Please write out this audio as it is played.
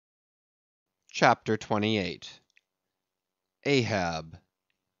CHAPTER 28 Ahab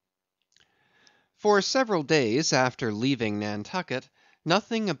For several days after leaving Nantucket,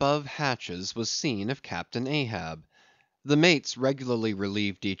 nothing above hatches was seen of Captain Ahab. The mates regularly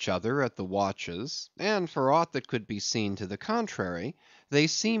relieved each other at the watches, and for aught that could be seen to the contrary, they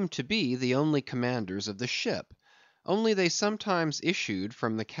seemed to be the only commanders of the ship; only they sometimes issued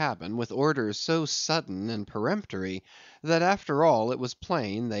from the cabin with orders so sudden and peremptory, that after all it was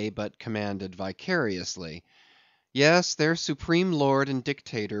plain they but commanded vicariously. Yes, their supreme lord and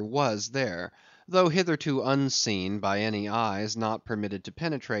dictator was there, though hitherto unseen by any eyes not permitted to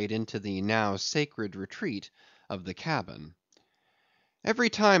penetrate into the now sacred retreat of the cabin.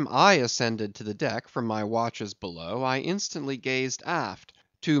 Every time I ascended to the deck from my watches below, I instantly gazed aft,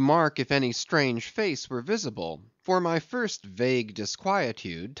 to mark if any strange face were visible; for my first vague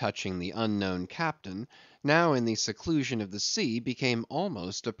disquietude touching the unknown captain, now in the seclusion of the sea, became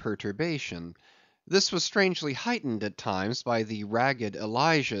almost a perturbation. This was strangely heightened at times by the ragged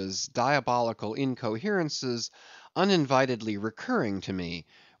Elijah's diabolical incoherences uninvitedly recurring to me,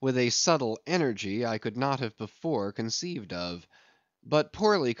 with a subtle energy I could not have before conceived of. But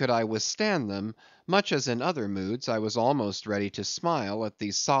poorly could I withstand them, much as in other moods I was almost ready to smile at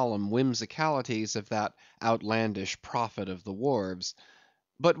the solemn whimsicalities of that outlandish prophet of the wharves.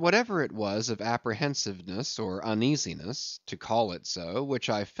 But whatever it was of apprehensiveness or uneasiness (to call it so) which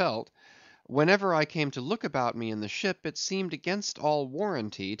I felt, whenever I came to look about me in the ship, it seemed against all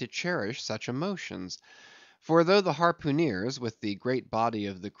warranty to cherish such emotions. For though the harpooneers, with the great body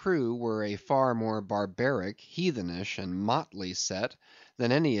of the crew, were a far more barbaric, heathenish, and motley set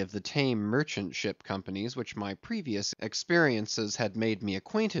than any of the tame merchant ship companies which my previous experiences had made me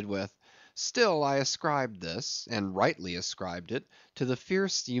acquainted with, still I ascribed this, and rightly ascribed it, to the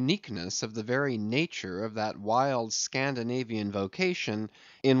fierce uniqueness of the very nature of that wild Scandinavian vocation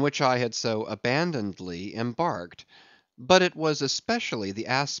in which I had so abandonedly embarked. But it was especially the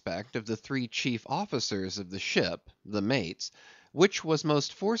aspect of the three chief officers of the ship, the mates, which was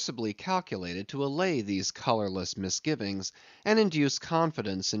most forcibly calculated to allay these colorless misgivings, and induce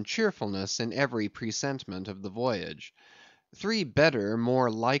confidence and cheerfulness in every presentiment of the voyage. Three better, more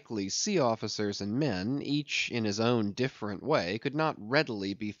likely sea officers and men, each in his own different way, could not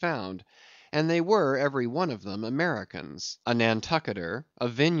readily be found; and they were, every one of them, Americans; a Nantucketer, a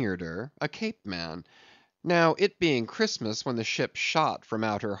Vineyarder, a Cape man. Now, it being Christmas when the ship shot from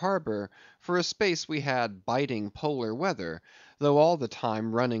Outer Harbor, for a space we had biting polar weather, though all the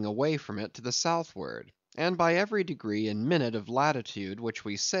time running away from it to the southward; and by every degree and minute of latitude which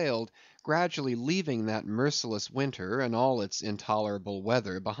we sailed, gradually leaving that merciless winter and all its intolerable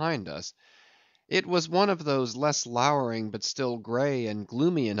weather behind us. It was one of those less lowering but still grey and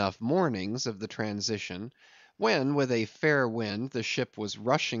gloomy enough mornings of the transition, when with a fair wind the ship was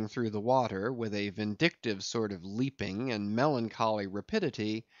rushing through the water with a vindictive sort of leaping and melancholy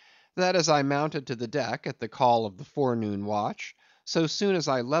rapidity, that as I mounted to the deck at the call of the forenoon watch, so soon as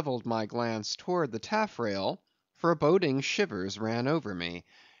I levelled my glance towards the taffrail, foreboding shivers ran over me.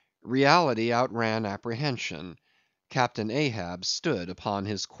 Reality outran apprehension. Captain Ahab stood upon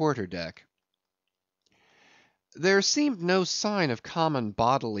his quarter deck. There seemed no sign of common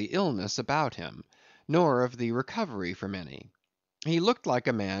bodily illness about him, nor of the recovery from any. He looked like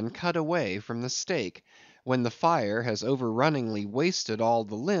a man cut away from the stake, when the fire has overrunningly wasted all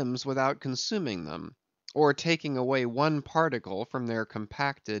the limbs without consuming them, or taking away one particle from their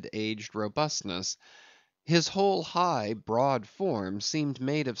compacted aged robustness. His whole high, broad form seemed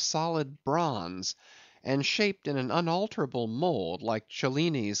made of solid bronze, and shaped in an unalterable mould like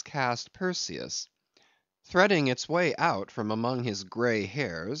Cellini's cast Perseus. Threading its way out from among his grey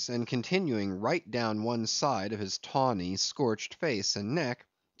hairs, and continuing right down one side of his tawny, scorched face and neck,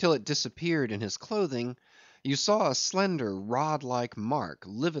 till it disappeared in his clothing, you saw a slender rod like mark,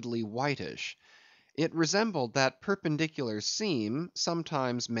 lividly whitish. It resembled that perpendicular seam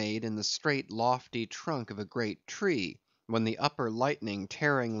sometimes made in the straight lofty trunk of a great tree, when the upper lightning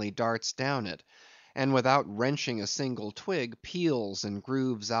tearingly darts down it, and without wrenching a single twig, peels and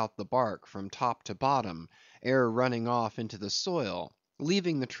grooves out the bark from top to bottom, ere running off into the soil,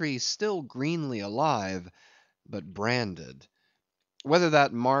 leaving the tree still greenly alive, but branded. Whether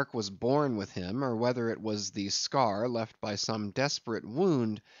that mark was born with him, or whether it was the scar left by some desperate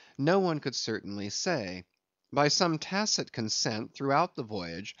wound, no one could certainly say. By some tacit consent throughout the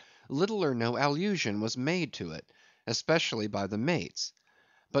voyage, little or no allusion was made to it, especially by the mates.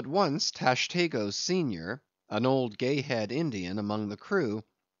 But once Tashtego senior, an old Gay Head Indian among the crew,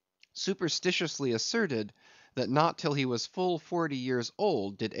 superstitiously asserted that not till he was full 40 years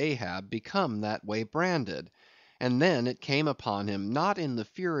old did Ahab become that way branded, and then it came upon him not in the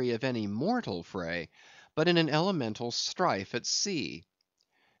fury of any mortal fray, but in an elemental strife at sea.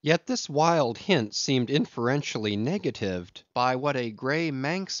 Yet this wild hint seemed inferentially negatived by what a grey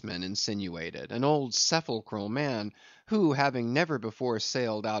Manxman insinuated, an old sepulchral man, who having never before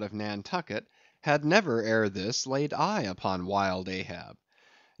sailed out of Nantucket, had never ere this laid eye upon wild Ahab.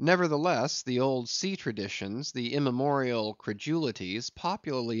 Nevertheless, the old sea traditions, the immemorial credulities,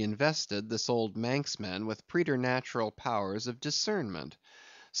 popularly invested this old Manxman with preternatural powers of discernment,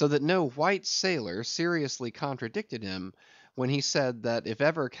 so that no white sailor seriously contradicted him when he said that if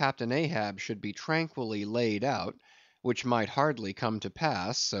ever Captain Ahab should be tranquilly laid out, which might hardly come to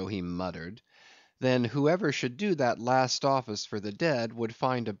pass, so he muttered, then whoever should do that last office for the dead would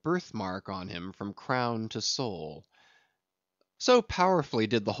find a birthmark on him from crown to sole. So powerfully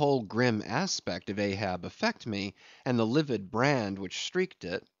did the whole grim aspect of Ahab affect me, and the livid brand which streaked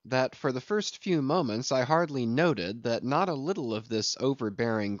it, that for the first few moments I hardly noted that not a little of this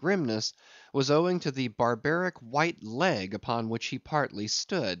overbearing grimness was owing to the barbaric white leg upon which he partly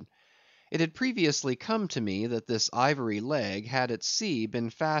stood. It had previously come to me that this ivory leg had at sea been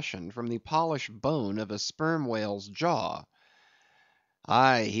fashioned from the polished bone of a sperm whale's jaw.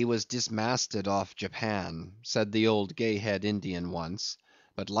 "Aye, he was dismasted off Japan," said the old Gay Head Indian once,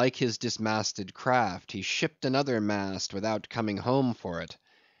 "but like his dismasted craft, he shipped another mast without coming home for it.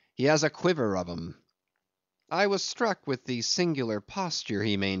 He has a quiver of 'em." I was struck with the singular posture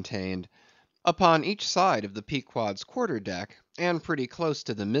he maintained. Upon each side of the Pequod's quarter deck, and pretty close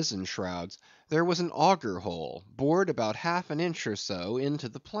to the mizzen shrouds, there was an auger hole, bored about half an inch or so into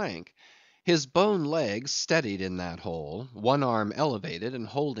the plank. His bone legs steadied in that hole, one arm elevated and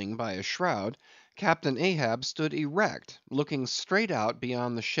holding by a shroud, Captain Ahab stood erect, looking straight out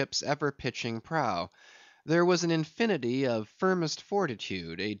beyond the ship's ever pitching prow. There was an infinity of firmest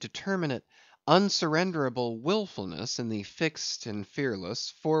fortitude, a determinate, unsurrenderable willfulness in the fixed and fearless,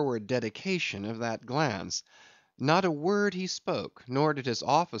 forward dedication of that glance. Not a word he spoke, nor did his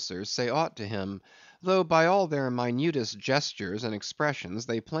officers say aught to him, though by all their minutest gestures and expressions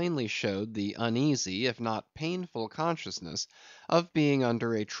they plainly showed the uneasy, if not painful consciousness of being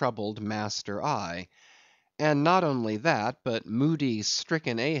under a troubled master eye. And not only that, but moody,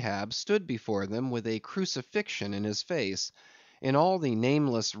 stricken Ahab stood before them with a crucifixion in his face, in all the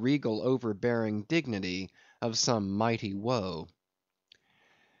nameless, regal, overbearing dignity of some mighty woe.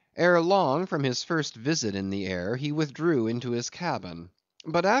 Ere long, from his first visit in the air, he withdrew into his cabin.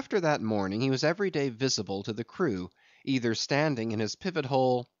 But after that morning he was every day visible to the crew, either standing in his pivot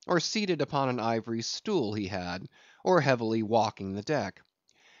hole, or seated upon an ivory stool he had, or heavily walking the deck.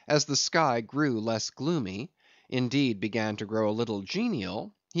 As the sky grew less gloomy, indeed began to grow a little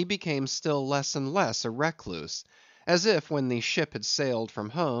genial, he became still less and less a recluse, as if when the ship had sailed from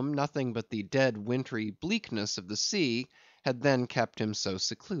home, nothing but the dead wintry bleakness of the sea had then kept him so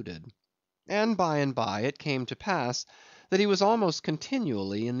secluded. And by it came to pass that he was almost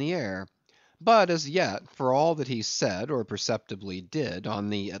continually in the air. But as yet, for all that he said or perceptibly did on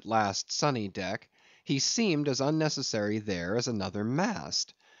the at last sunny deck, he seemed as unnecessary there as another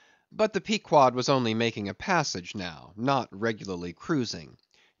mast. But the Pequod was only making a passage now, not regularly cruising.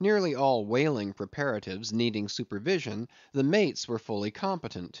 Nearly all whaling preparatives needing supervision, the mates were fully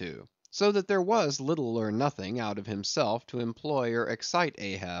competent to; so that there was little or nothing out of himself to employ or excite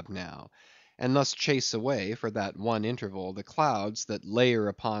Ahab now, and thus chase away for that one interval the clouds that layer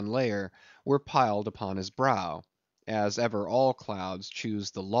upon layer were piled upon his brow, as ever all clouds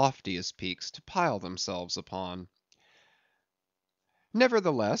choose the loftiest peaks to pile themselves upon.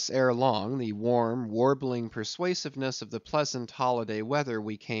 Nevertheless, ere long, the warm, warbling persuasiveness of the pleasant holiday weather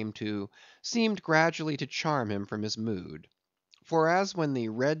we came to, seemed gradually to charm him from his mood. For as when the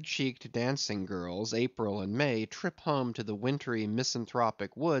red‐cheeked dancing girls, April and May, trip home to the wintry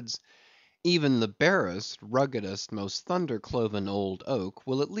misanthropic woods, even the barest, ruggedest, most thunder‐cloven old oak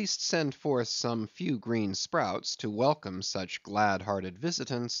will at least send forth some few green sprouts to welcome such glad‐hearted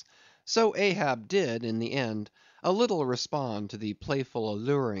visitants, so Ahab did, in the end, a little respond to the playful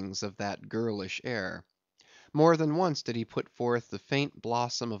allurings of that girlish air. More than once did he put forth the faint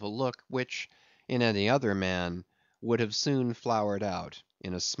blossom of a look, which, in any other man, would have soon flowered out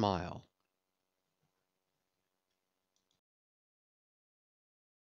in a smile.